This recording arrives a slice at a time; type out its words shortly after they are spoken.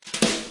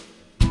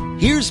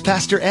Here's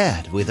Pastor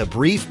Ed with a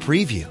brief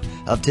preview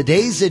of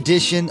today's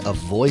edition of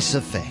Voice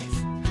of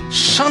Faith.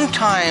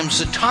 Sometimes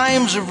the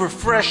times of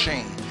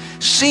refreshing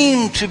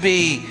seem to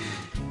be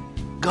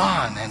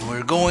gone, and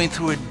we're going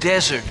through a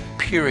desert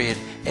period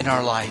in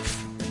our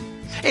life.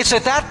 It's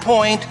at that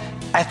point,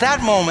 at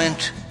that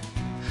moment,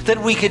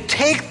 that we could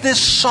take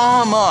this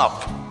psalm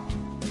up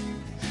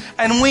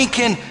and we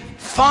can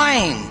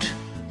find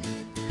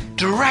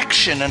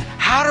direction and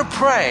how to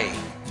pray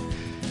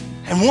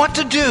and what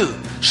to do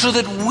so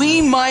that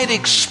we might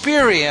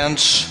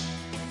experience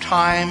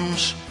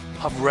times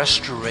of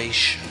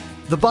restoration.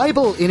 The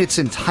Bible in its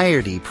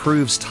entirety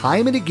proves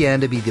time and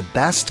again to be the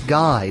best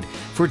guide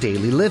for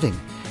daily living,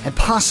 and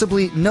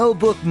possibly no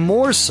book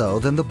more so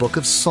than the book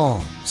of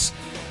Psalms.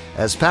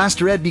 As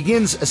Pastor Ed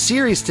begins a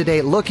series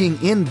today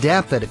looking in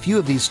depth at a few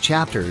of these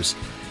chapters,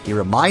 he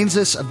reminds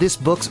us of this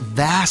book's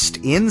vast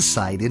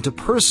insight into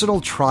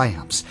personal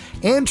triumphs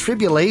and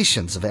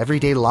tribulations of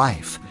everyday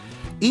life.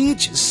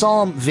 Each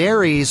psalm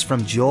varies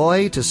from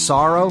joy to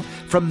sorrow,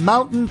 from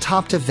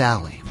mountaintop to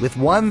valley, with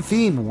one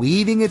theme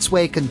weaving its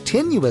way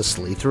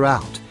continuously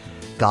throughout.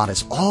 God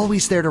is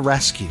always there to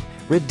rescue,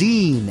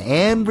 redeem,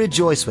 and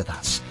rejoice with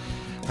us.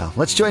 Well,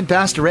 let's join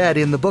Pastor Ed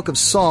in the book of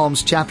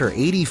Psalms, chapter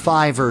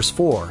 85, verse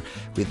 4,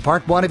 with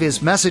part 1 of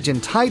his message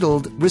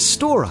entitled,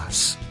 Restore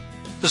Us.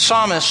 The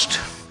psalmist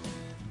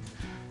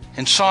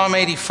in Psalm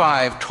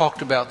 85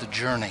 talked about the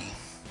journey,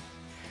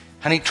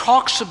 and he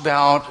talks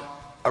about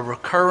a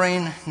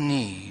recurring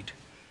need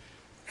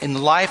in the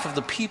life of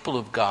the people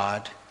of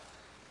God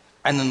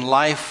and in the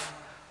life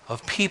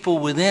of people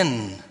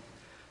within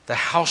the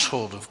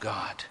household of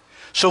God.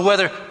 So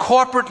whether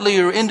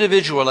corporately or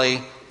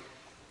individually,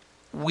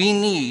 we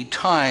need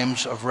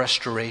times of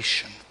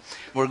restoration.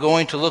 We're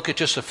going to look at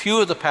just a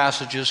few of the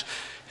passages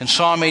in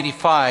Psalm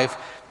 85,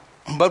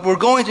 but we're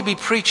going to be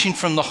preaching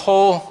from the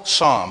whole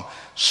psalm.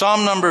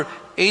 Psalm number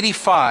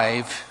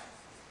 85,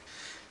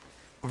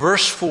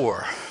 verse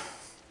 4.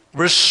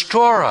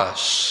 Restore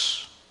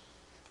us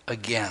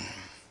again,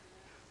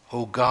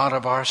 O God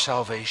of our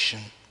salvation,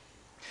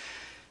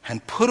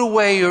 and put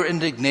away your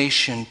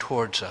indignation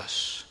towards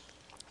us.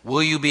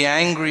 Will you be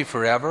angry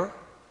forever?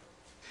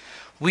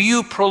 Will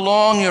you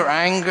prolong your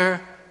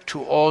anger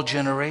to all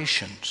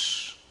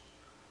generations?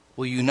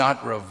 Will you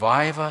not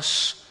revive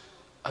us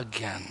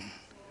again,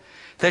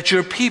 that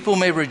your people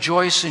may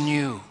rejoice in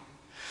you?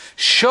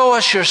 Show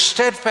us your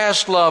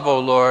steadfast love, O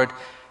Lord,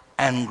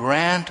 and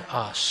grant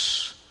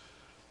us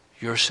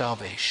your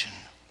salvation.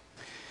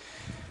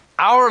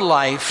 Our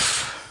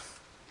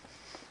life,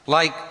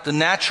 like the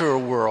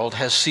natural world,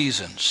 has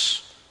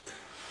seasons.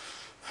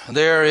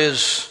 There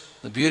is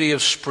the beauty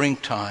of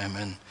springtime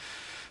and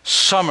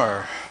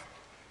summer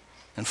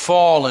and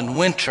fall and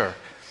winter.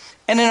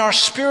 And in our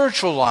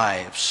spiritual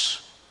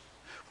lives,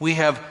 we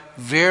have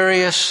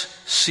various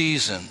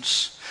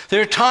seasons.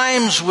 There are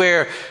times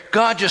where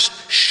God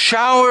just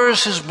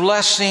showers his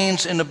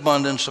blessings in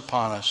abundance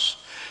upon us.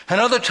 And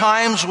other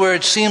times where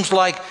it seems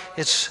like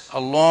it's a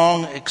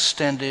long,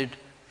 extended,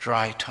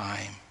 dry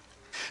time.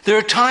 There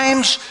are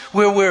times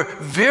where we're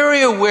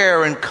very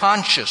aware and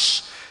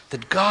conscious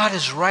that God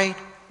is right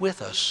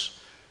with us.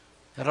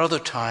 At other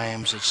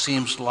times it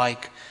seems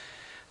like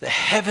the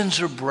heavens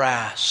are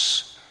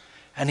brass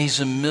and he's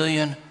a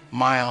million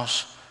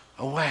miles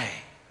away.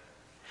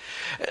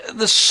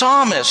 The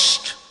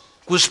psalmist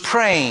was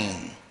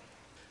praying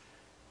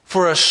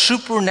for a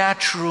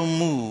supernatural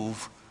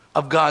move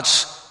of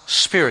God's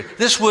Spirit.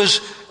 This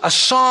was a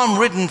psalm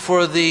written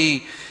for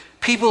the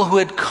people who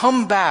had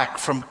come back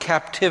from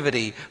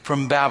captivity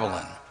from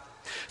Babylon.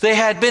 They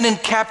had been in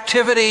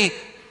captivity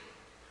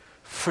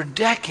for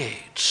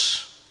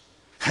decades.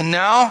 And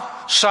now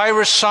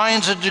Cyrus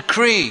signs a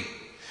decree,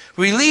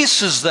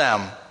 releases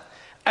them,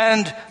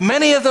 and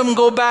many of them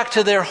go back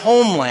to their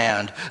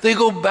homeland. They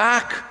go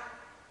back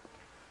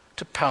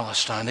to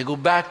Palestine. They go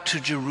back to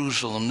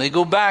Jerusalem. They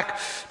go back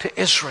to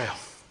Israel.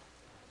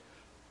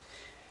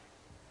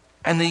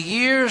 And the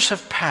years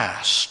have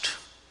passed.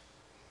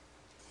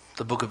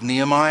 The book of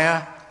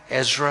Nehemiah,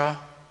 Ezra,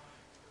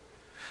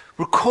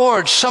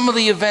 records some of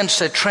the events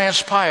that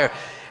transpire.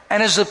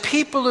 And as the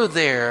people are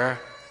there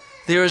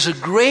is a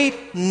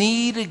great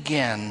need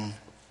again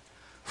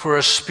for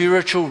a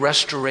spiritual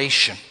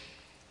restoration.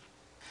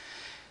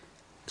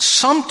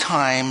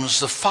 Sometimes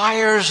the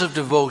fires of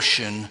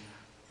devotion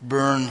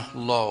burn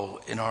low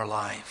in our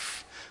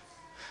life.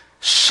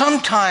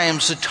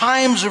 Sometimes the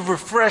times of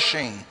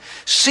refreshing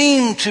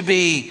seem to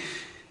be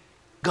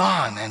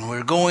gone, and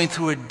we're going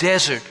through a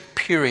desert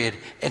period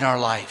in our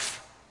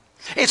life.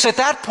 It's at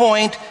that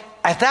point,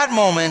 at that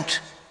moment,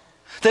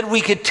 that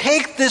we could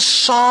take this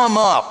psalm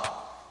up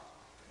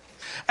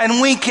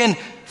and we can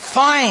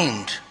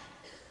find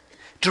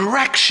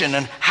direction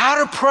and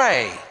how to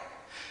pray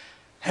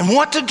and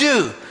what to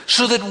do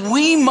so that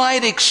we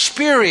might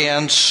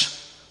experience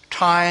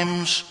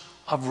times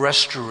of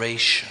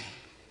restoration.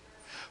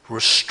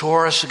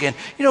 Restore us again.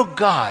 You know,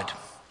 God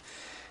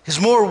is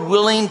more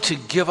willing to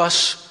give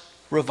us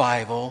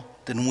revival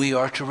than we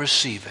are to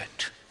receive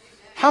it.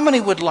 How many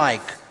would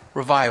like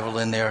revival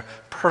in their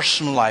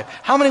personal life.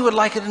 How many would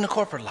like it in the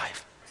corporate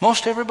life?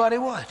 Most everybody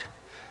would.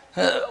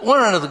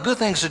 One of the good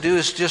things to do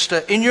is just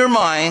in your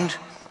mind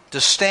to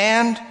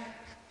stand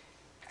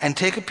and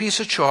take a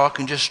piece of chalk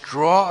and just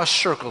draw a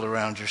circle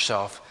around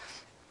yourself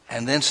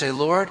and then say,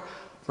 Lord,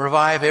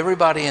 revive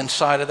everybody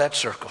inside of that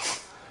circle.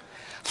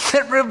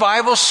 Let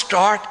revival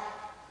start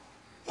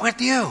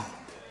with you.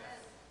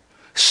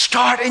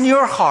 Start in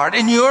your heart,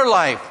 in your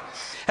life.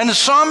 And the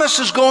psalmist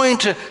is going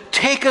to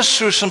take us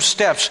through some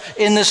steps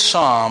in this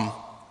psalm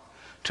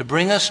to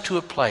bring us to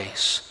a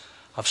place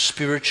of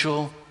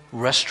spiritual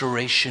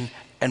restoration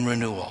and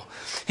renewal.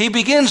 He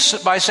begins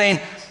by saying,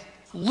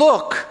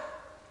 look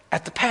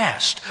at the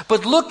past,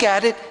 but look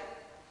at it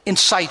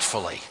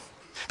insightfully.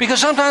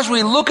 Because sometimes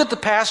we look at the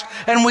past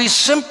and we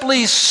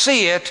simply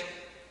see it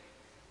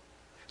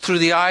through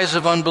the eyes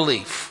of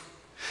unbelief.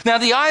 Now,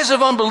 the eyes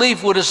of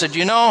unbelief would have said,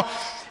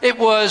 it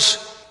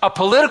was a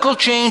political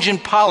change in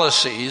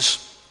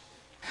policies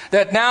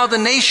that now the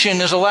nation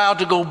is allowed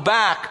to go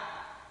back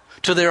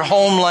to their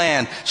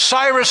homeland.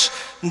 Cyrus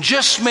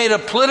just made a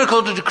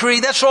political decree.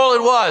 That's all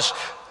it was.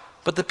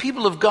 But the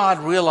people of God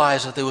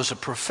realized that there was a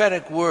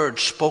prophetic word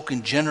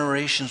spoken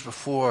generations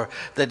before,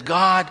 that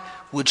God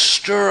would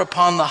stir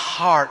upon the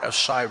heart of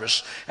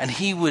Cyrus and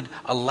he would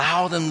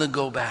allow them to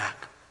go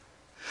back.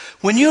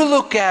 When you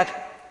look at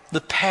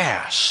the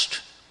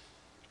past,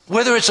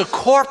 whether it's a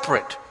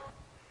corporate,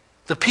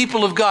 the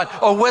people of God,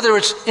 or whether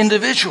it's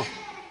individual,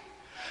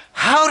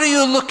 how do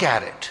you look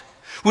at it?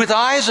 With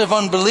eyes of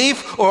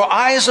unbelief or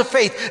eyes of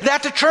faith?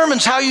 That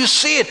determines how you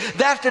see it.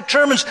 That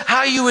determines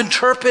how you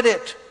interpret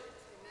it.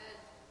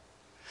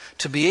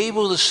 To be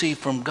able to see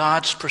from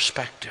God's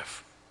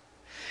perspective.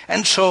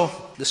 And so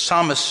the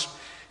psalmist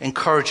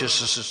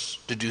encourages us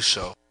to do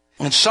so.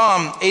 In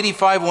Psalm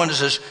 85:1 it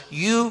says,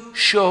 you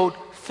showed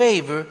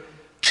favor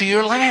to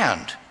your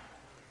land.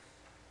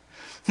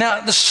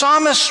 Now the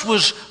psalmist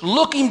was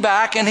looking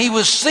back and he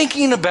was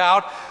thinking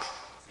about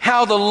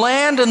how the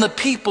land and the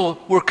people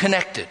were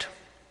connected.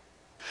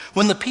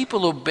 When the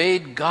people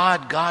obeyed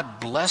God, God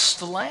blessed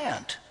the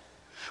land.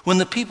 When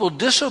the people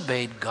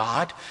disobeyed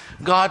God,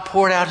 God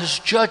poured out his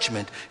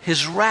judgment,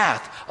 his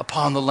wrath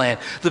upon the land.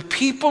 The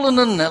people in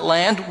the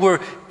land were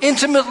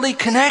intimately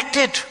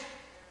connected.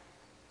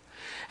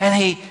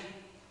 And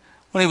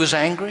when he was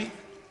angry,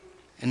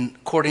 and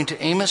according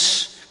to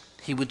Amos,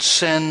 he would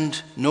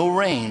send no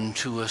rain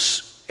to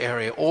us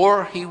area,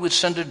 or he would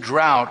send a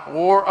drought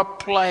or a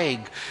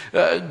plague.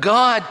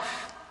 God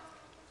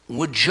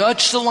would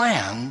judge the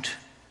land.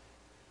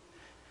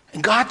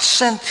 And God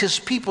sent his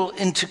people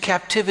into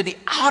captivity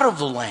out of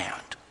the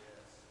land.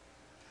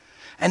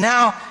 And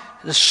now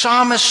the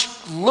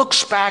psalmist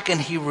looks back and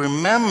he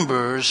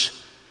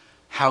remembers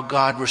how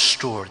God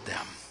restored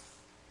them.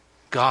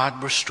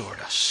 God restored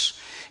us.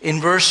 In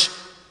verse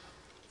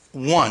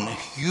 1,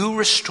 you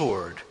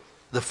restored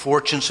the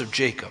fortunes of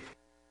Jacob.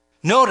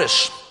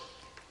 Notice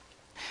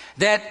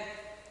that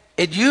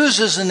it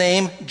uses the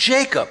name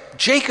Jacob.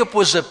 Jacob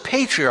was a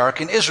patriarch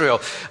in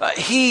Israel.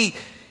 He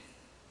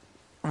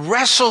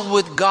wrestled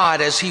with God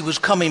as he was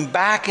coming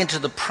back into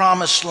the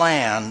promised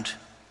land,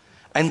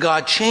 and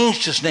God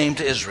changed his name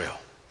to Israel,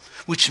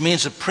 which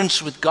means a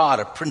prince with God,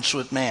 a prince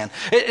with man.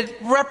 It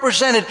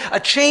represented a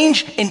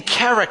change in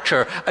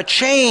character, a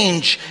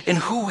change in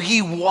who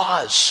he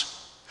was.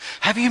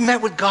 Have you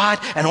met with God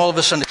and all of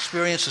a sudden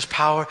experience his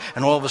power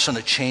and all of a sudden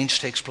a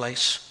change takes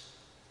place?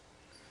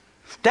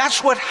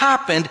 That's what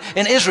happened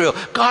in Israel.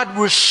 God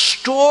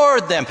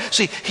restored them.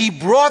 See, he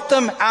brought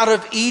them out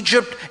of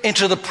Egypt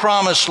into the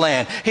promised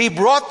land. He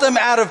brought them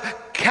out of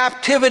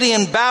captivity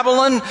in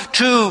Babylon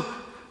to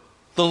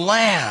the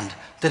land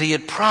that he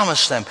had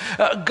promised them.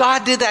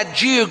 God did that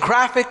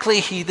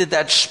geographically. He did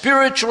that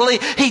spiritually.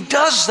 He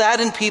does that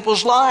in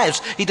people's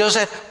lives. He does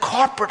that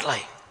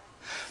corporately.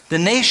 The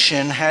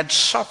nation had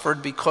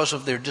suffered because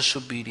of their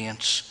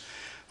disobedience,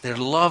 their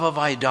love of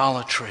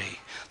idolatry,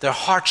 their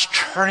hearts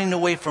turning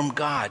away from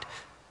God.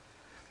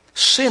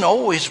 Sin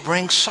always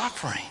brings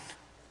suffering.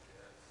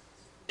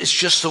 It's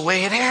just the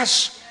way it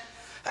is.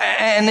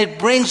 And it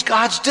brings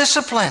God's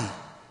discipline.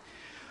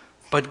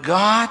 But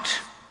God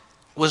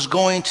was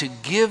going to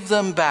give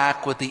them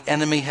back what the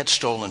enemy had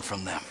stolen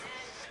from them.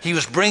 He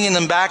was bringing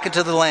them back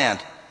into the land.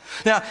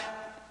 Now,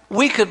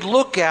 we could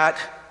look at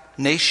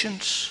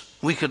nations.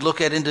 We could look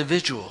at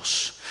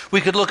individuals.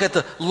 We could look at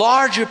the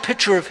larger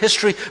picture of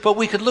history, but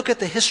we could look at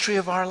the history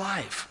of our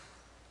life.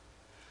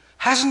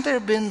 Hasn't there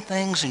been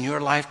things in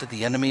your life that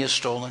the enemy has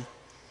stolen?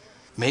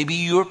 Maybe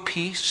your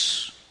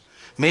peace,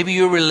 maybe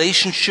your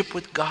relationship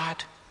with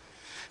God,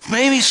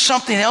 maybe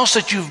something else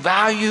that you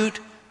valued.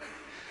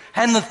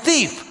 And the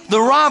thief, the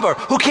robber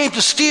who came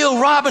to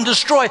steal, rob, and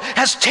destroy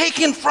has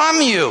taken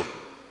from you.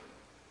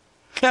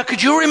 Now,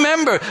 could you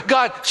remember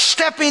God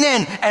stepping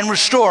in and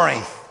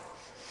restoring?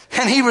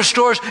 And he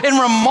restores in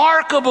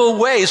remarkable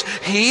ways.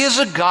 He is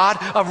a God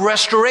of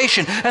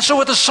restoration. And so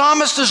what the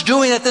psalmist is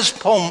doing at this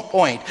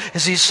point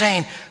is he's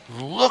saying,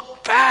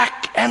 look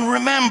back and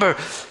remember.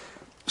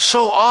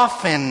 So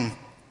often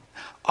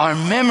Our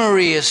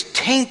memory is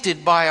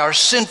tainted by our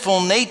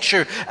sinful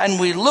nature, and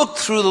we look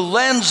through the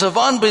lens of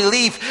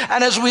unbelief.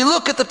 And as we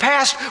look at the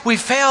past, we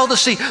fail to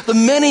see the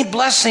many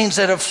blessings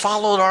that have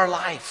followed our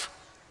life.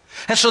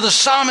 And so the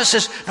psalmist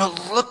says, no,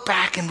 look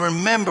back and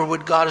remember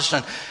what God has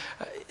done.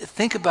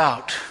 Think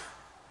about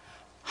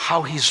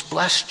how he's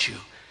blessed you,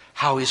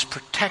 how he's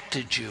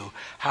protected you,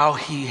 how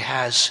he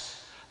has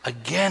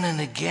again and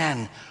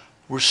again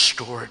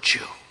restored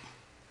you.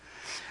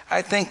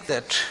 I think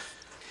that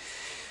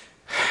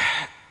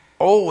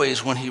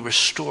always when he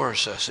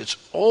restores us, it's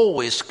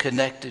always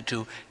connected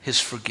to his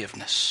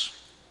forgiveness.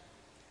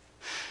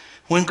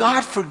 When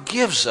God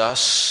forgives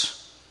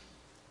us,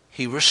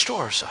 he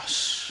restores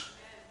us.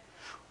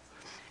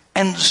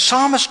 And the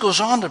psalmist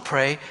goes on to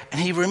pray, and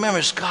he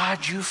remembers,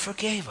 God, you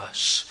forgave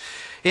us.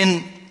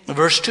 In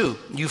verse 2,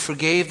 you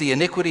forgave the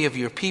iniquity of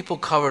your people,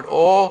 covered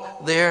all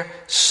their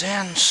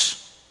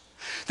sins.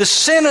 The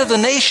sin of the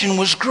nation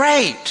was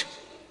great.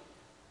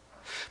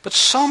 But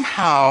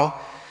somehow,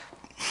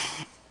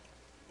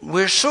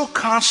 we're so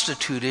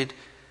constituted,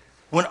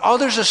 when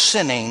others are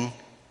sinning,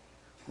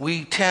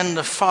 we tend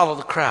to follow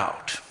the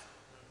crowd.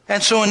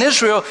 And so in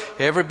Israel,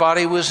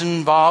 everybody was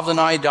involved in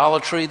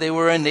idolatry. They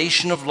were a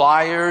nation of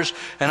liars.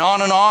 And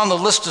on the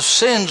list of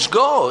sins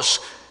goes.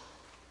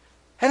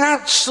 And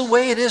that's the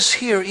way it is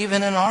here,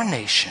 even in our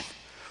nation.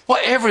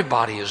 What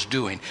everybody is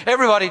doing.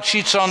 Everybody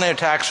cheats on their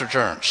tax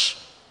returns.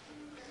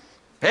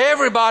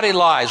 Everybody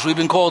lies. We've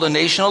been called a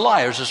nation of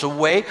liars. It's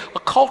a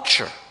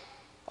culture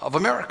of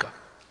America.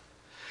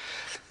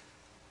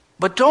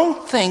 But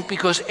don't think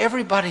because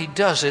everybody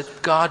does it,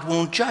 God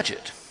won't judge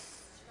it.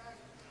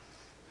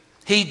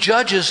 He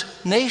judges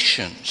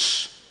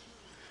nations.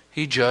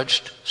 He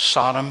judged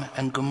Sodom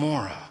and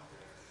Gomorrah.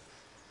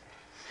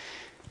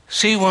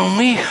 See, when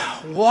we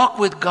walk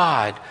with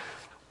God,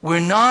 we're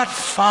not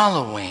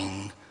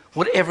following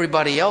what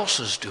everybody else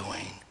is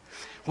doing.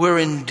 We're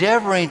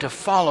endeavoring to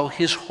follow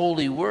his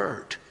holy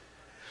word.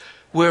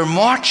 We're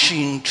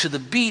marching to the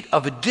beat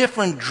of a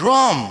different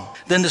drum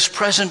than this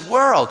present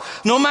world.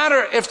 No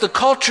matter if the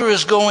culture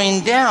is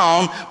going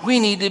down, we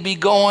need to be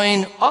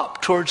going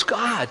up towards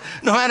God.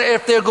 No matter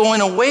if they're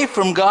going away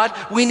from God,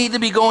 we need to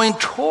be going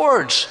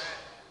towards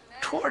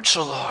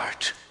the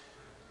Lord.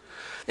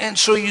 And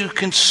so you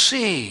can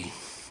see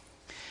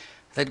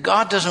that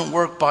God doesn't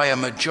work by a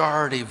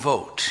majority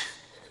vote.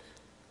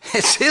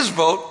 It's his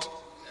vote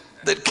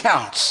that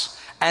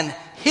counts and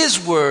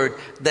his word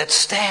that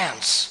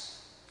stands.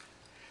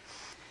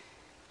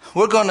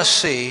 We're going to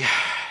see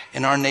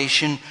in our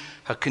nation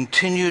a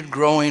continued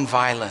growing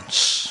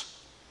violence.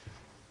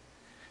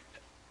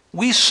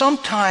 We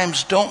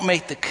sometimes don't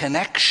make the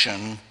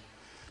connection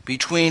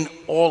between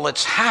all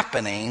that's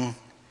happening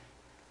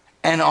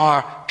and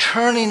our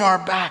turning our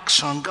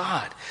backs on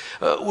God.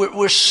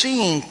 We're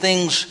seeing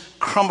things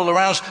crumble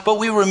around us, but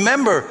we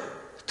remember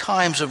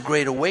times of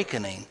great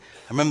awakening.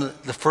 I remember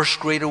the first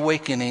Great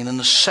Awakening and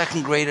the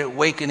second Great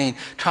Awakening,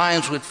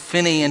 times with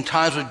Finney and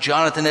times with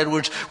Jonathan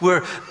Edwards,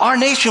 where our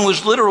nation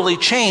was literally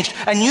changed.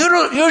 And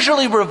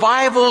usually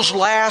revivals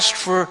last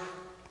for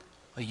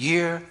a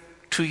year,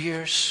 2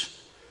 years,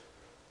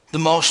 the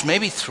most,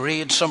 maybe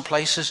 3 in some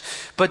places.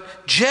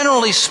 But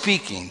generally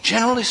speaking,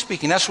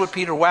 that's what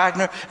Peter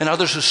Wagner and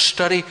others who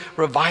study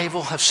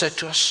revival have said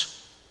to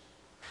us.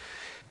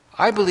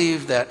 I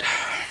believe that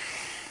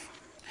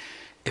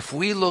if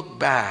we look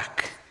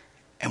back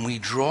and we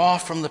draw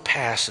from the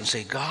past and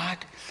say, God,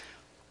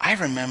 I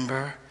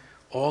remember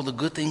all the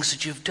good things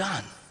that you've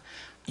done.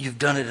 You've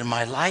done it in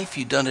my life.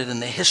 You've done it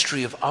in the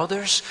history of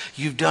others.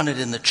 You've done it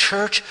in the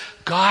church.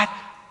 God,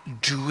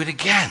 do it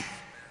again.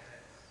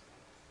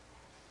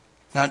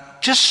 Now,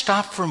 just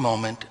stop for a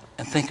moment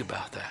and think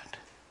about that.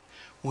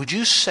 Would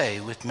you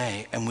say with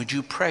me, and would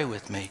you pray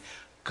with me,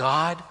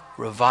 God,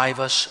 revive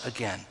us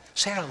again?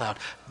 Say it out loud.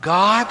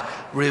 God,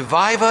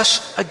 revive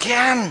us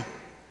again.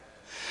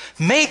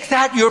 Make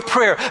that your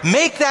prayer.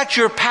 Make that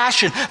your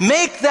passion.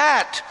 Make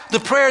that the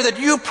prayer that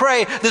you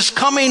pray this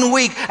coming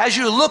week as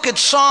you look at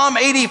Psalm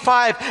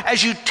 85,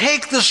 as you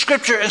take the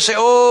scripture and say,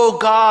 oh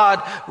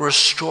God,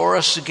 restore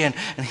us again.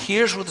 And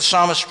here's what the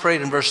psalmist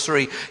prayed in verse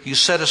 3. You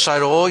set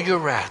aside all your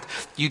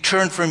wrath. You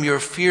turn from your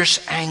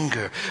fierce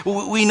anger.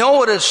 We know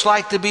what it's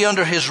like to be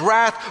under his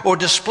wrath or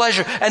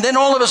displeasure. And then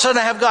all of a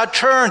sudden have God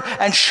turn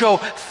and show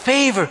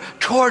favor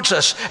towards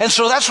us. And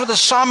so that's what the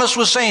psalmist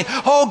was saying.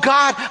 Oh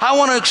God, I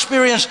want to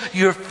experience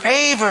your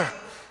favor.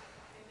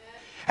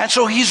 And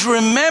so he's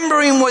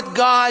remembering what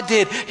God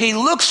did. He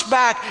looks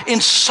back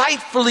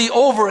insightfully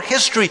over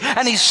history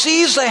and he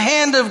sees the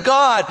hand of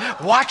God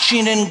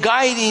watching and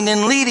guiding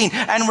and leading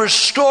and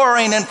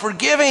restoring and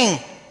forgiving,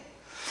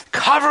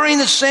 covering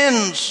the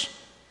sins.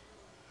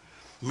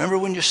 Remember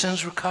when your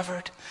sins were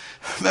covered?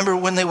 Remember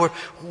when they were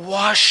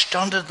washed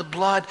under the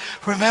blood?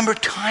 Remember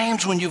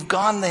times when you've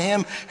gone to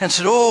him and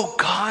said, oh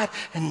God,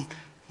 and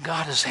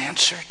God has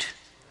answered.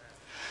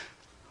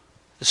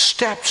 The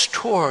steps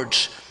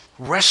towards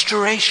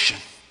restoration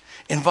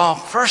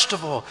involve, first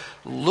of all,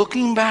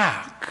 looking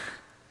back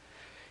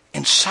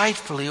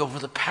insightfully over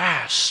the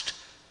past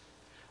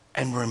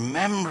and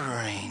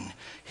remembering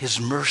his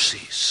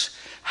mercies,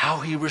 how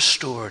he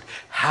restored,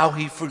 how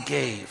he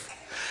forgave.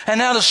 And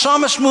now the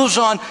psalmist moves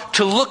on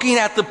to looking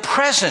at the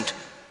present.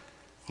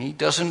 He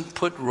doesn't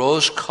put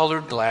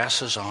rose-colored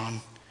glasses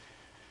on,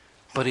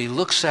 but he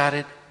looks at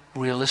it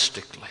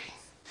realistically,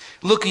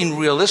 looking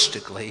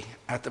realistically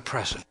at the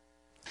present.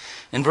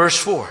 In verse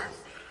 4,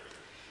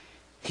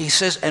 he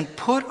says, and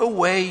put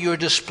away your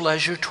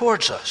displeasure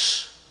towards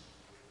us.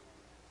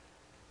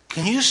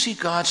 Can you see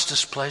God's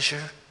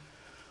displeasure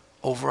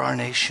over our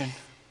nation?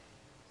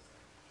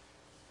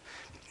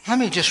 Let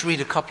me just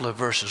read a couple of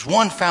verses.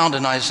 One found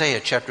in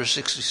Isaiah chapter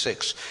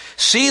 66.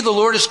 See, the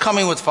Lord is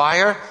coming with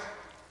fire,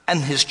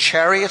 and his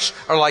chariots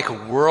are like a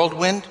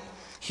whirlwind.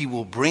 He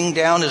will bring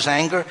down his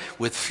anger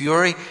with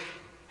fury,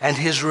 and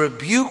his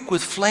rebuke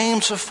with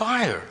flames of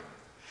fire.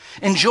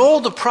 In Joel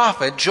the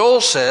prophet,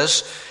 Joel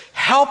says,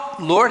 help,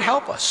 Lord,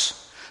 help us.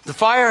 The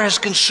fire has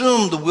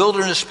consumed the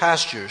wilderness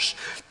pastures.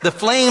 The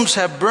flames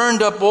have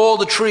burned up all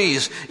the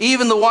trees.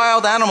 Even the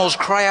wild animals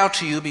cry out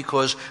to you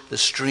because the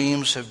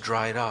streams have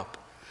dried up.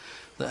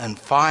 And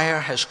fire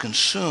has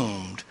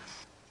consumed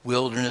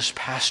wilderness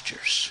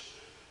pastures.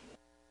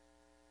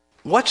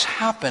 What's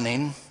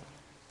happening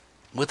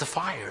with the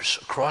fires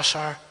across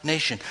our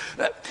nation?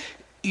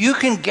 You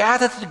can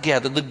gather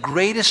together the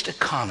greatest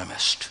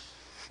economists,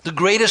 the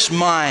greatest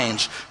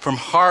minds from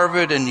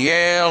Harvard and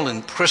Yale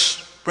and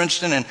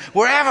Princeton and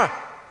wherever,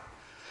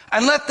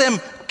 and let them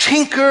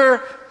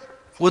tinker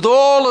with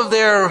all of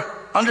their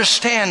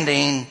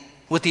understanding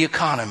with the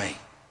economy.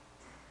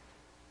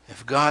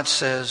 If God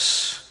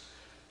says,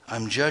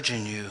 I'm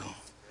judging you,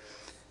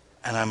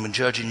 and I'm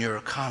judging your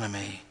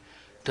economy,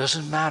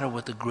 doesn't matter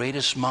what the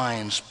greatest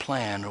minds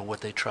plan or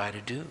what they try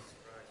to do.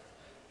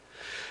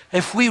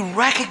 If we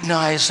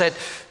recognize that,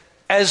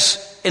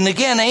 and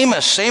again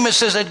Amos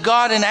says that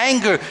God in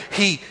anger,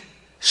 he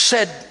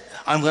said,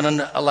 I'm going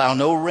to allow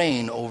no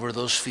rain over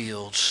those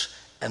fields,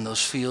 and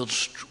those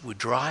fields would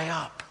dry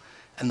up,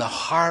 and the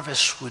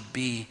harvest would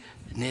be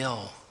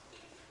nil.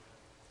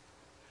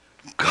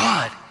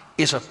 God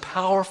is a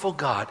powerful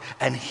God,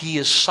 and he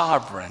is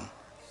sovereign.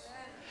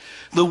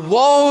 The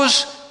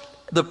woes,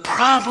 the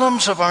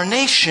problems of our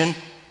nation,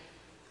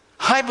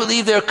 I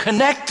believe they're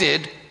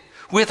connected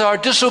with our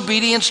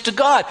disobedience to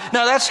God.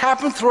 Now, that's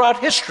happened throughout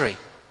history.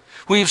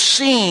 We've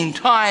seen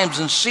times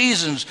and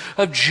seasons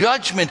of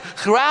judgment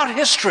throughout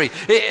history,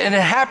 and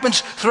it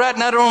happens throughout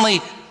not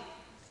only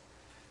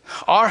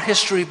our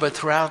history, but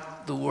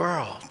throughout the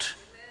world.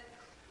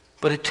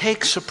 But it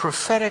takes a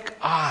prophetic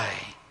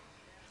eye,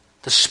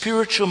 the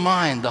spiritual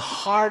mind, the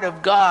heart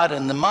of God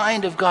and the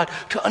mind of God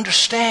to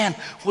understand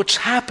what's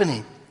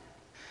happening.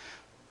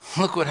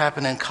 Look what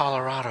happened in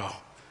Colorado.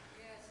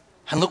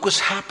 And look what's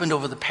happened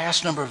over the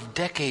past number of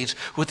decades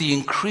with the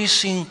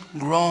increasing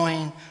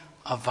growing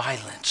of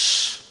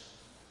violence.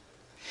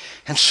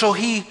 And so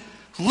he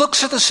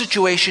looks at the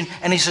situation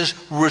and he says,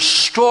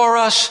 restore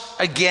us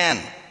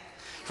again.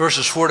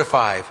 Verses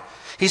 4-5.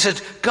 He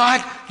says,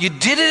 God, you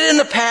did it in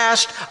the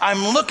past.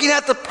 I'm looking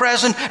at the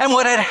present. And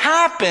what had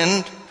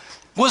happened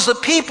was the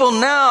people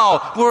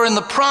now were in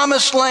the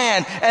promised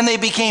land, and they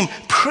became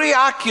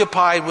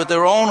preoccupied with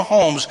their own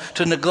homes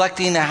to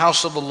neglecting the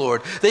house of the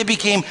Lord. They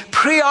became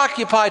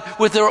preoccupied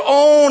with their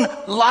own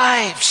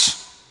lives.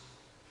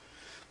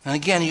 And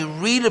again, you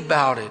read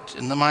about it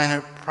in the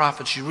minor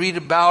prophets. You read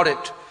about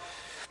it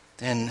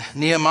in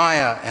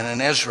Nehemiah and in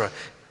Ezra.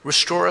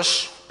 Restore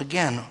us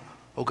again,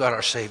 O God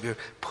our Savior.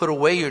 Put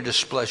away your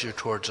displeasure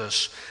towards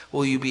us.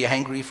 Will you be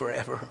angry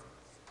forever?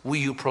 Will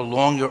you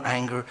prolong your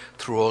anger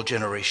through all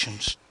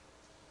generations?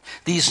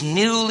 These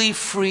newly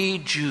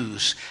freed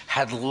Jews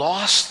had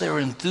lost their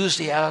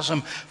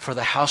enthusiasm for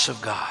the house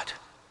of God.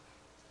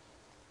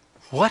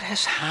 What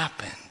has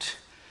happened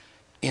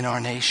in our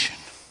nation?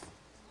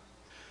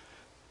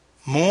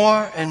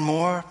 More and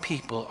more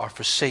people are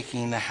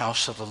forsaking the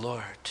house of the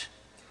Lord.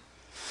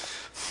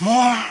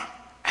 More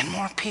and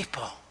more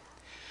people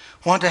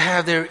want to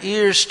have their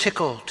ears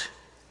tickled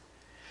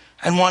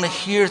and want to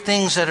hear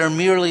things that are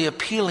merely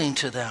appealing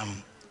to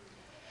them.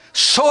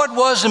 So it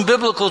was in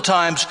biblical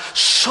times,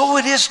 so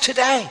it is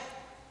today.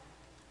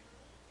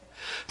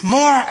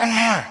 More and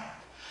more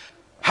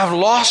have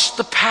lost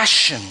the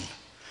passion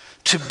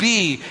to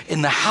be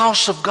in the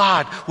house of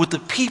God with the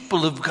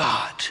people of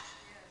God.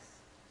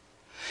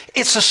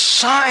 It's a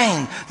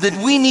sign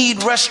that we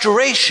need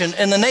restoration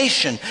in the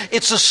nation.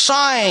 It's a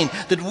sign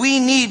that we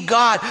need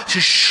God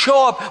to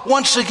show up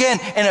once again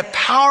in a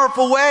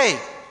powerful way.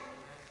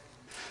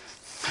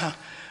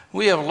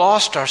 We have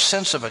lost our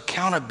sense of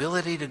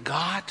accountability to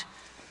God.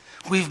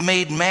 We've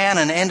made man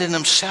an end in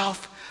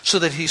himself so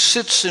that he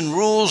sits and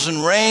rules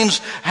and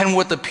reigns, and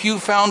what the Pew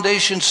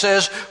Foundation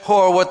says,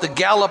 or what the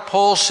Gallup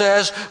poll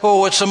says,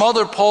 or what some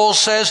other poll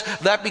says,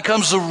 that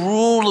becomes the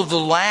rule of the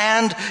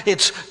land.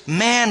 It's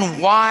man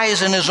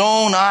wise in his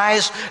own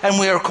eyes, and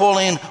we are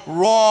calling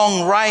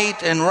wrong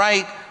right and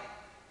right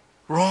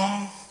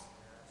wrong.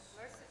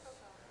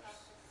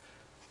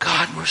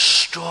 God,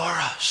 restore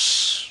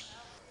us.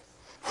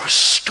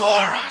 Restore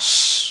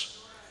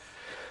us.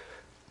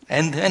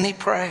 And then he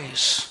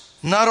prays.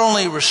 Not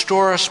only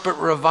restore us, but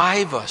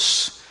revive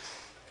us.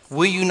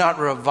 Will you not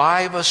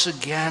revive us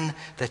again,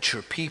 that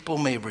your people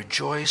may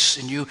rejoice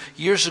in you?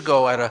 Years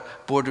ago at a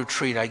board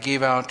retreat, I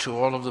gave out to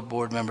all of the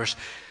board members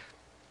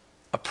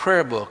a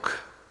prayer book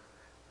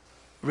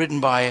written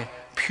by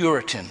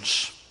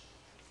Puritans.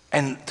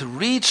 And to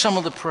read some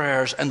of the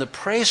prayers and to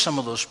pray some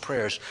of those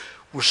prayers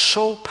were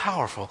so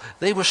powerful.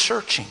 They were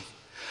searching.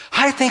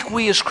 I think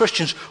we as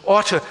Christians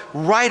ought to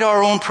write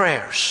our own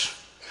prayers.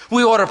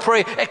 We ought to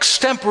pray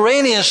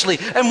extemporaneously,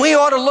 and we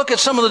ought to look at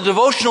some of the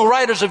devotional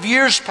writers of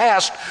years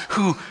past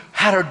who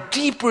had a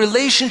deep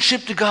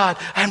relationship to God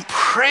and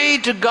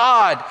prayed to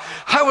God.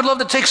 I would love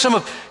to take some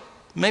of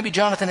maybe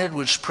Jonathan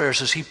Edwards'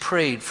 prayers as he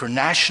prayed for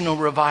national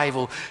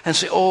revival and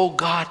say, oh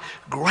God,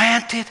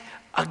 grant it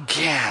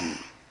again.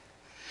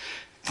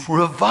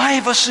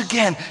 Revive us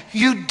again.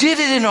 You did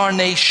it in our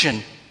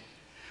nation.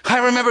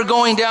 I remember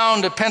going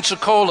down to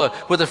Pensacola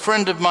with a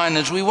friend of mine.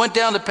 As we went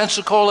down to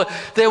Pensacola,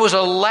 there was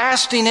a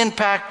lasting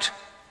impact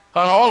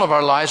on all of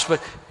our lives, but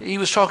he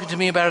was talking to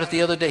me about it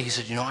the other day. He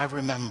said, I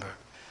remember.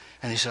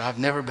 And he said, I've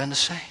never been the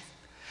same.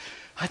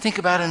 I think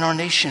about in our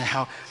nation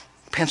how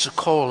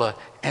Pensacola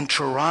and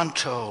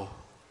Toronto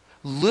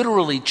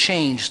literally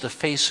changed the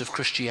face of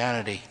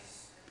Christianity.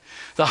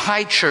 The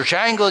High Church,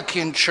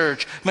 Anglican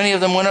Church, many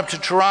of them went up to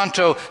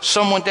Toronto,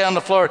 some went down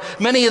to Florida.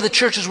 Many of the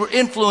churches were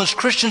influenced,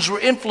 Christians were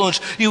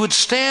influenced. You would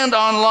stand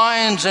on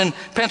lines in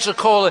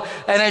Pensacola,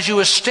 and as you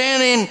were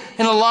standing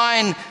in a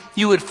line,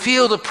 you would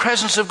feel the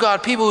presence of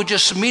God. People would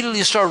just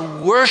immediately start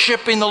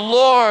worshiping the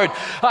Lord.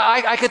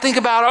 I could think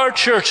about our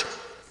church.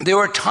 There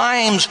were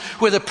times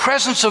where the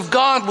presence of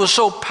God was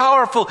so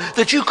powerful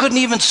that you couldn't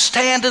even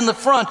stand in the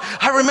front.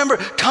 I remember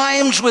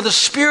times where the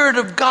Spirit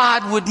of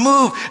God would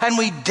move and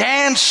we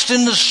danced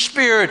in the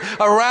Spirit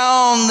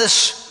around this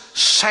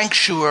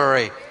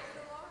sanctuary.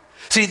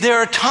 See, there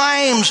are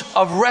times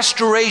of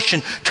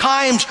restoration,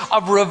 times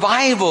of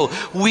revival.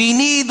 We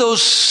need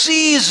those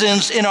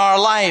seasons in our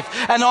life.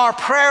 And our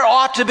prayer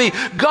ought to be,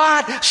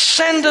 God,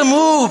 send a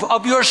move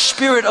of your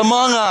Spirit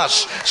among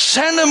us.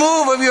 Send a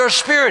move of your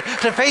Spirit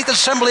to Faith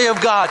Assembly of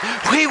God.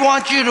 We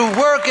want you to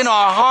work in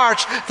our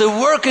hearts, to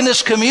work in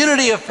this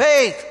community of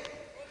faith.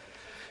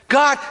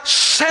 God,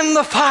 send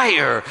the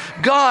fire.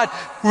 God,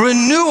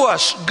 renew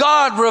us.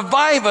 God,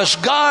 revive us.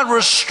 God,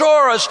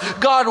 restore us.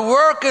 God,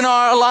 work in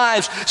our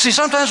lives. See,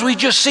 sometimes we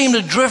just seem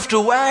to drift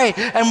away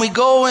and we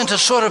go into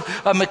sort of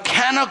a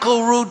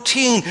mechanical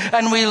routine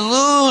and we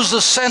lose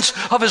the sense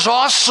of His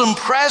awesome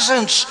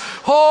presence.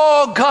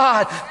 Oh,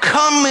 God,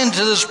 come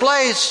into this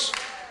place.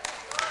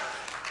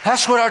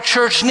 That's what our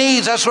church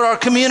needs. That's what our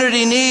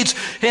community needs.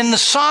 And the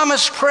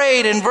psalmist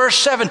prayed in verse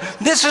 7.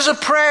 This is a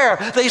prayer.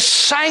 They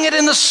sang it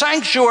in the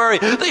sanctuary.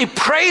 They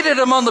prayed it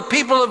among the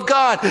people of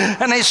God.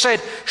 And they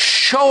said,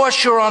 show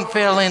us your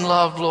unfailing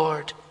love,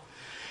 Lord.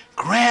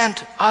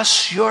 Grant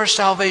us your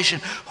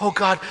salvation. Oh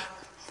God,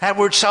 that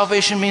word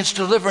salvation means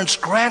deliverance.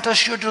 Grant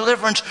us your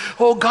deliverance.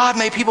 Oh God,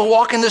 may people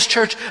walk in this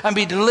church and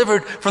be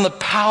delivered from the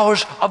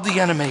powers of the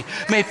enemy.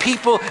 May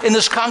people in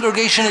this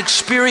congregation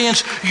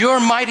experience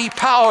your mighty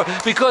power,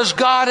 because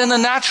God, in the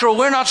natural,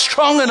 we're not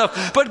strong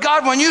enough. But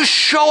God, when you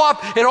show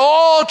up, it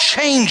all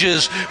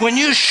changes. When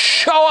you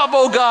show up,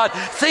 oh God,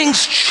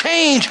 things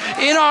change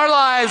in our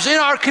lives, in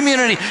our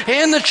community,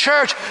 in the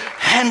church.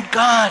 And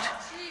God,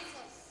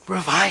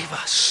 revive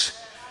us.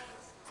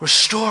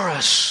 Restore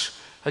us.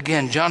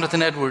 Again,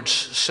 Jonathan Edwards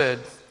said,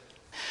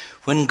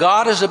 when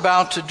God is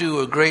about to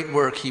do a great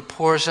work, He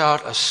pours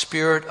out a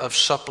spirit of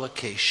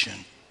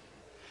supplication.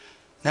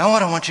 Now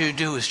what I want you to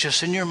do is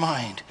just in your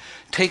mind,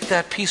 take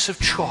that piece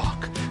of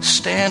chalk,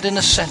 stand in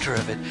the center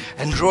of it,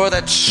 and draw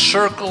that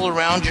circle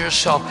around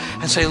yourself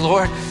and say,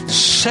 Lord,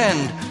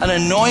 send an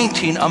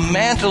anointing, a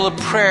mantle of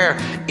prayer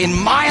in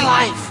my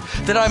life,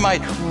 that I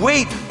might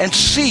wait and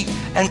seek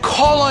and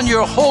call on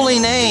your holy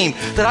name,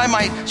 that I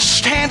might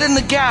stand in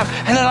the gap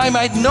and that I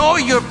might know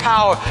your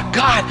power.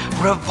 God,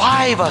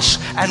 revive us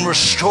and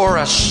restore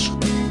us.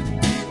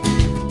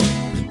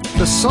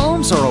 The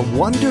Psalms are a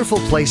wonderful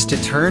place to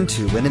turn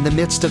to when in the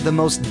midst of the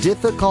most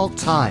difficult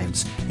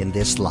times in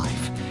this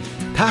life.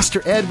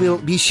 Pastor Ed will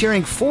be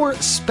sharing 4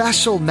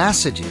 special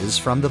messages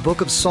from the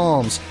book of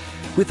Psalms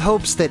with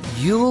hopes that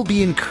you'll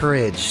be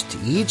encouraged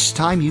each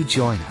time you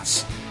join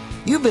us.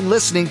 You've been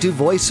listening to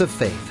Voice of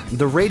Faith,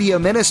 the radio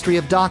ministry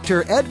of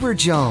Dr. Edward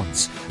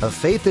Jones of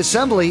Faith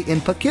Assembly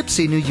in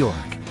Poughkeepsie, New York.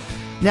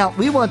 Now,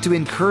 we want to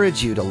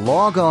encourage you to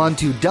log on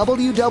to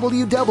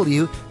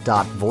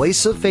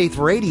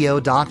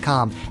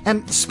www.voiceoffaithradio.com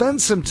and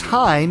spend some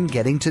time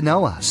getting to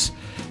know us.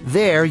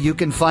 There you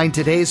can find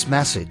today's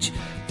message.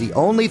 The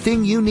only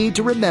thing you need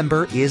to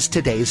remember is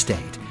today's date.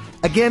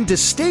 Again, to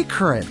stay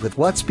current with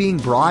what's being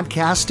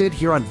broadcasted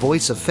here on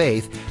Voice of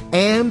Faith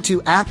and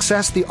to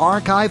access the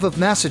archive of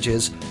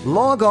messages,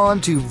 log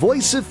on to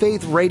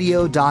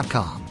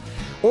voiceoffaithradio.com.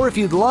 Or if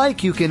you'd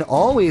like, you can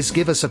always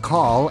give us a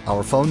call.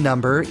 Our phone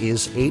number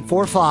is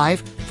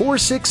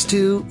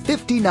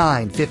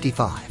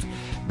 845-462-5955.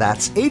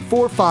 That's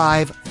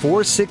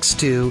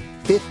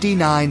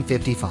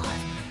 845-462-5955.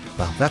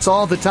 Well, that's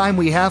all the time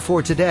we have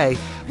for today.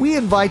 We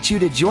invite you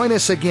to join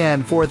us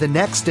again for the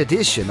next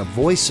edition of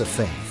Voice of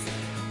Faith.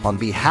 On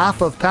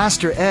behalf of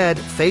Pastor Ed,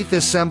 Faith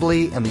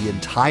Assembly, and the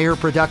entire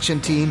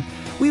production team,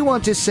 we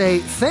want to say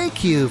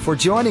thank you for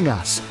joining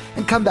us,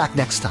 and come back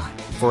next time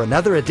for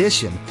another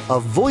edition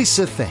of Voice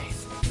of Faith.